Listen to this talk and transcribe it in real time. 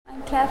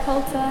Claire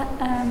Poulter.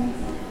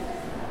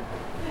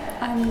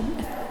 I'm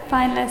a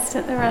finalist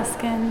at the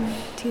Ruskin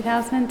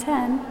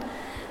 2010,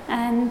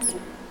 and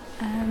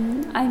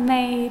I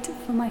made,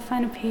 for my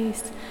final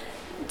piece,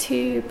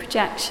 2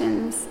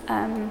 projections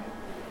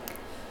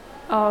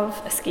of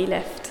a ski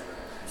lift.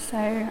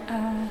 So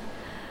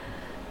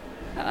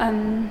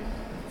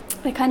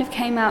they kind of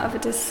came out of a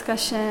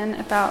discussion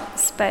about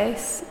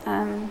space.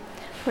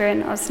 We're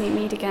in Osney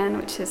Mead again,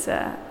 which is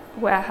a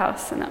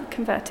warehouse and a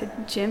converted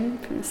gym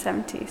from the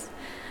 70s.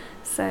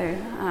 So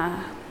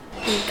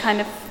we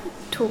kind of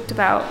talked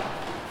about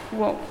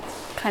what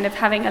kind of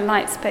having a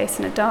light space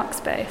and a dark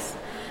space.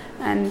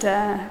 And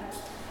I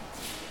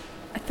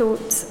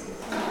thought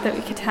that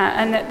we could have,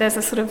 and that there's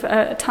a sort of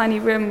a tiny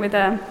room with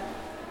a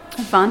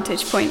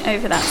vantage point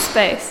over that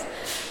space,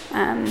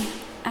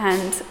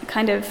 and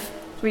kind of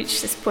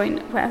reached this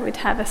point where we'd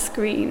have a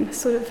screen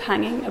sort of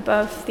hanging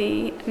above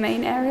the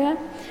main area,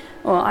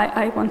 or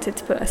I wanted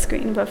to put a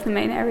screen above the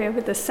main area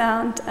with the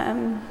sound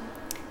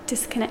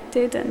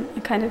disconnected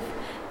and kind of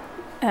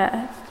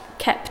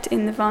kept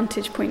in the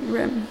vantage point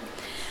room.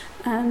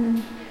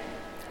 And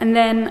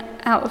then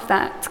out of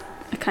that,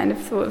 I kind of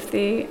thought of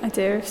the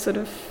idea of sort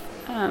of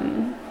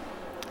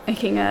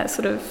making a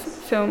sort of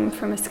film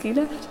from a ski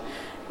lift,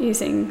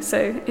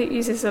 so it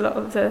uses a lot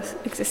of the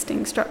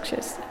existing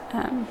structures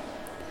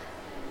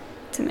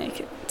to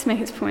make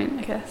its point,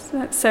 I guess.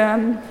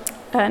 So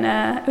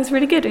it was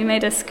really good. We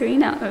made a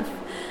screen out of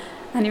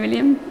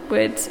aluminium,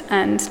 wood,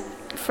 and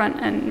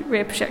front and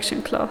rear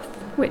projection cloth,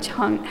 which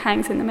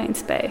hangs in the main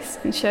space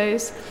and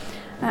shows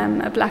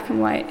a black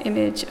and white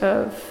image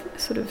of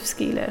sort of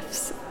ski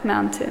lifts,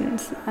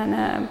 mountains,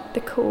 and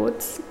the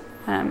cords.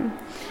 And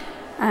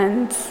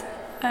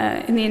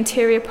in the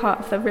interior part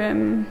of the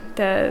room,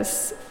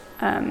 there's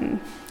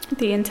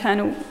the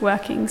internal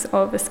workings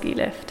of a ski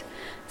lift.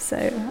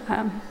 So,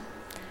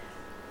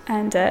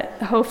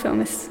 the whole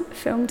film is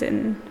filmed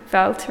in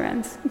Val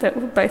Thorens.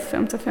 Both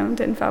films are filmed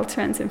in Val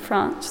Thorens in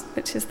France,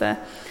 which is the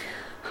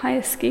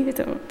highest ski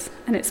resort,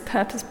 and it's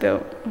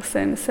purpose-built also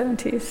in the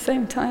 70s,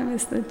 same time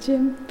as the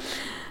gym.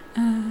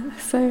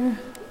 So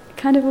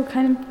it all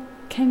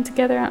came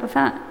together out of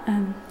that.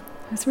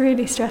 It was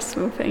really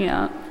stressful putting it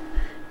up,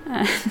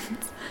 and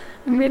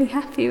I'm really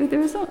happy with the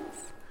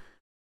results.